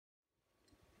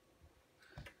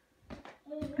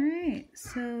Alright,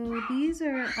 so these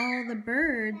are all the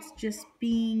birds just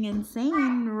being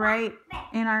insane right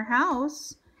in our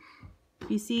house.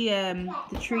 You see the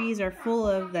trees are full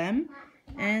of them,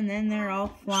 and then they're all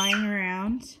flying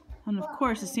around. And of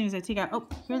course, as soon as I take out, oh,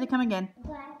 here they come again.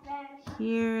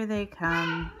 Here they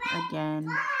come again.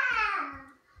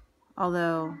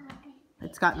 Although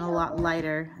it's gotten a lot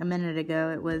lighter. A minute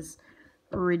ago it was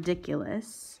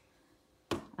ridiculous.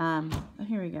 Oh,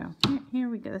 here we go. Here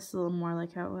we go. This is a little more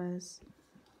like how it was.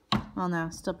 Well, no,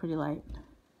 still pretty light.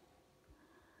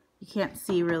 You can't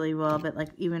see really well, but like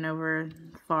even over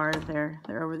far, they're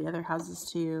over the other houses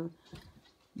too.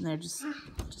 And they're just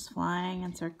flying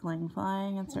and circling,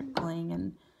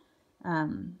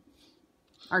 and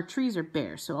our trees are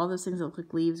bare, so all those things that look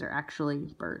like leaves are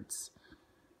actually birds.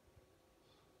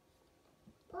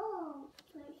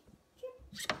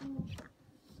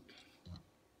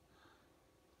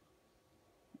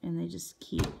 And they just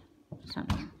keep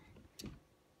coming.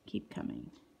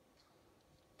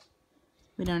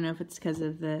 We don't know if it's because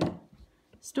of the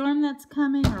storm that's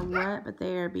coming or what, but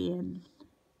they are being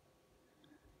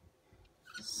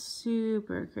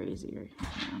super crazy right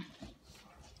now.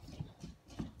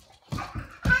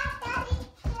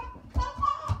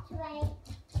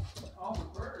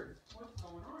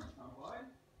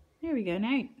 There we go.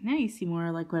 Now you see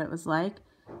more like what it was like.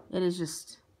 It is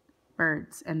just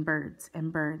birds and birds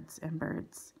and birds and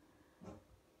birds.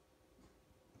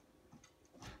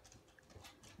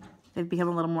 They've become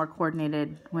a little more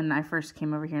coordinated. When I first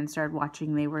came over here and started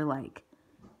watching, they were like,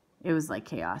 it was like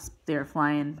chaos. They were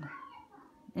flying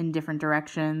in different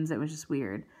directions. It was just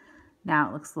weird. Now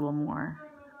it looks a little more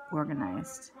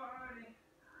organized.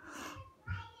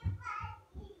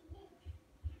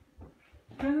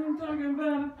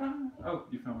 Oh,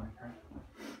 you found my card.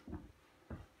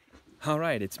 All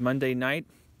right, it's Monday night,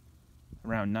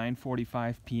 around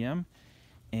 9:45 p.m.,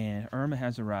 and Irma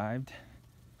has arrived,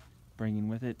 bringing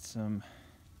with it some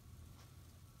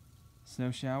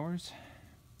snow showers.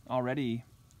 Already,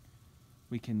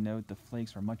 we can note the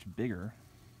flakes are much bigger.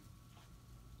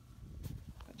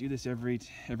 I do this every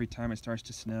time it starts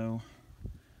to snow.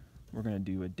 We're gonna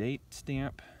do a date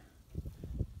stamp.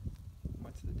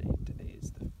 What's the date? Today is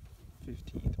the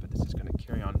 15th, but this is gonna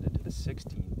carry on into the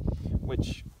 16th,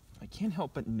 which I can't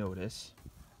help but notice.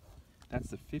 That's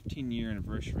the 15-year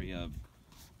anniversary of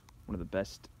one of the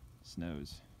best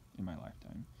snows in my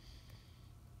lifetime,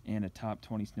 and a top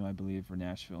 20 snow, I believe, for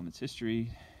Nashville in its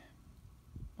history.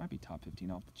 Might be top 15.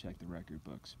 I'll have to check the record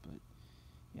books, but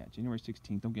yeah, January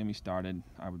 16th. Don't get me started.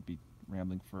 I would be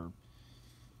rambling for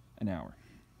an hour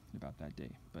about that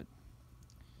day, but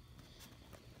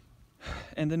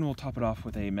and then we'll top it off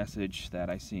with a message that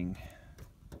I sing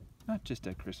not just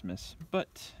at Christmas,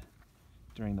 but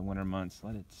during the winter months.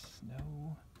 Let it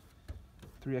snow.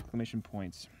 3 exclamation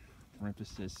points for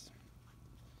emphasis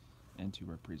and to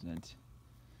represent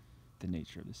the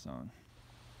nature of the song.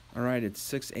 All right, it's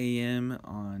 6 a.m.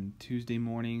 on Tuesday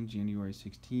morning, January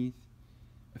 16th.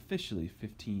 Officially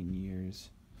 15 years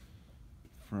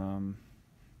from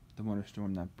the winter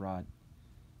storm that brought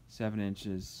 7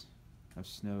 inches of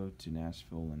snow to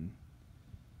Nashville in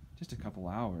just a couple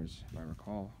hours, if I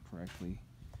recall correctly.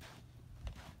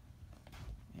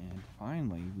 And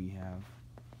finally, we have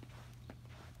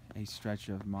a stretch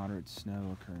of moderate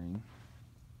snow occurring.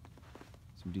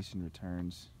 Some decent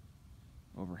returns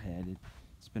overhead.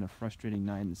 It's been a frustrating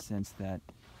night in the sense that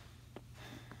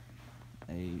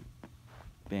a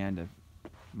band of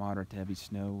moderate to heavy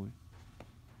snow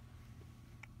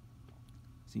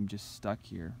seemed just stuck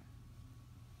here,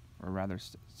 or rather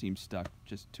seemed stuck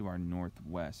just to our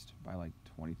northwest by like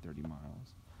 20-30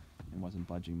 miles. It wasn't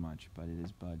budging much, but it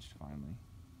is budged finally.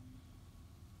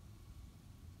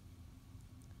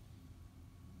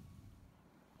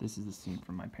 This is the scene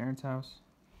from my parents' house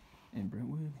in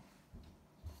Brentwood.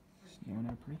 Snowing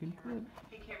at a pretty good clip.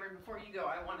 Hey Cameron, before you go,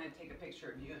 I want to take a picture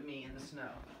of you and me in the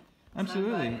snow.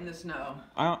 Absolutely. In the snow.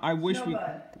 I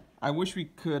wish we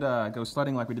could go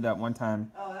sledding like we did that one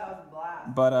time. Oh, that was a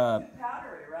blast. But too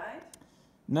powdery, right?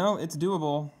 no, it's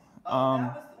doable. Oh,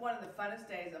 that was one of the funnest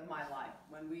days of my life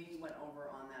when we went over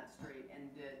on that street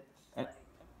and did sledding.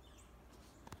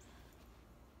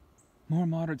 More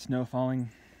moderate snow falling.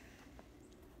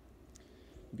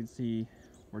 You can see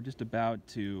we're just about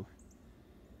to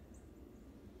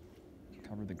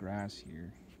cover the grass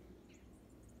here.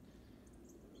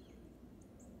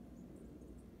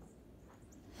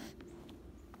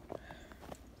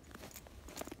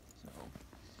 So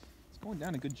it's going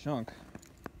down a good chunk.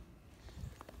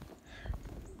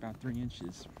 About 3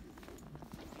 inches.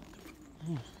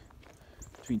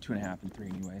 Between 2.5 and 3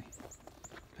 anyway,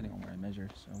 depending on where I measure.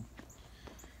 So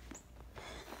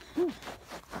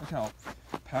Look how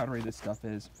powdery this stuff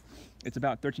is. It's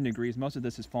about 13 degrees. Most of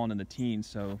this is fallen in the teens,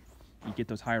 so you get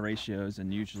those high ratios,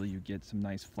 and usually you get some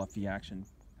nice fluffy action.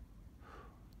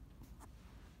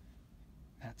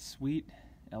 That sweet,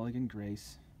 elegant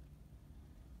grace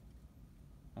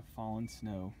of fallen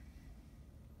snow.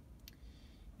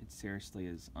 It seriously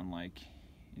is unlike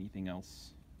anything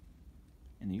else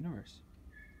in the universe.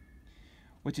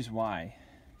 Which is why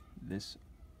this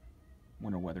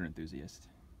winter weather enthusiast,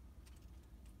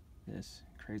 this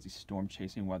crazy storm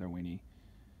chasing weather weenie,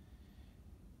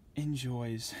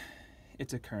 enjoys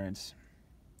its occurrence.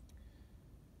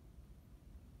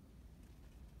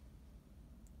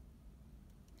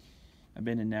 I've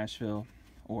been in Nashville,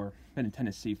 or been in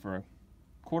Tennessee for a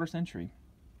quarter century,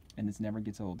 and this never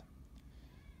gets old.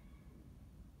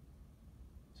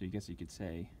 So I guess you could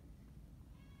say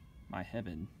my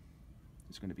heaven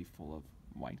is going to be full of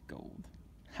white gold.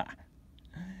 Ha!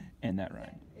 And that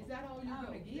rhymed. Is that all you're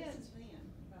going to get? This is them,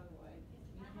 by the way.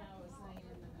 You know how I was saying,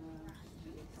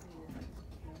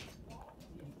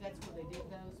 that's where they did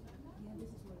those? Yeah,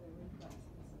 this is where they're replacing.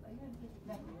 So they had to put the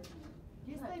numbers in.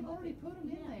 Yes, they've already put them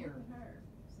in there. Look at her.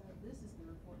 So this is the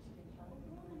report she did follow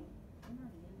the money. I'm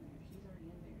already in there. She's already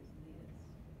in there as it is.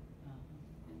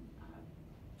 And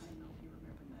I don't know if you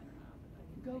remember that or not, but I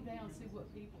can Go down and see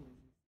what people.